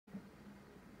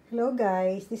Hello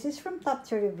guys, this is from Top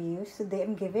 2 Reviews. Today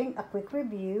I'm giving a quick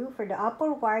review for the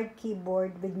Apple wired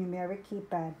keyboard with numeric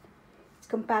keypad. It's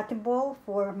compatible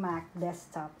for Mac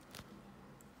desktop.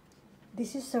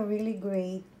 This is a really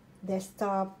great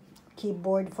desktop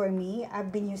keyboard for me.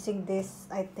 I've been using this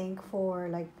I think for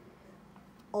like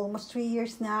almost 3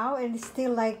 years now, and it's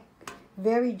still like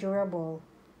very durable.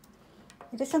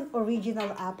 It is an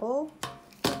original Apple.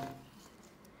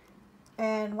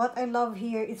 And what I love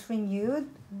here is renewed,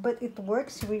 but it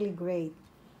works really great.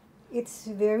 It's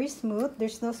very smooth.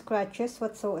 There's no scratches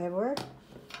whatsoever.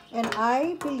 And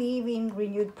I believe in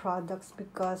renewed products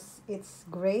because it's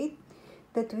great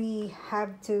that we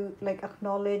have to like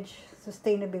acknowledge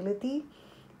sustainability.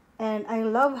 And I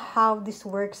love how this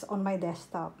works on my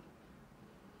desktop.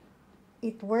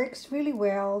 It works really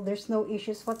well. There's no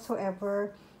issues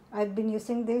whatsoever. I've been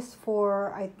using this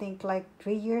for I think like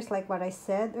 3 years, like what I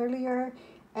said earlier,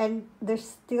 and there's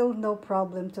still no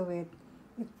problem to it.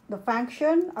 The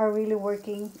function are really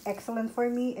working excellent for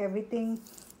me. Everything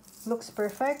looks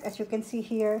perfect as you can see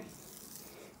here,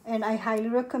 and I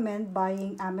highly recommend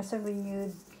buying Amazon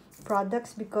Renewed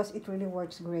products because it really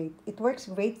works great. It works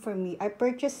great for me. I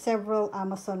purchased several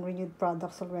Amazon Renewed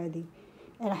products already,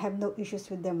 and I have no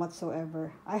issues with them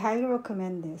whatsoever. I highly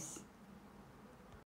recommend this.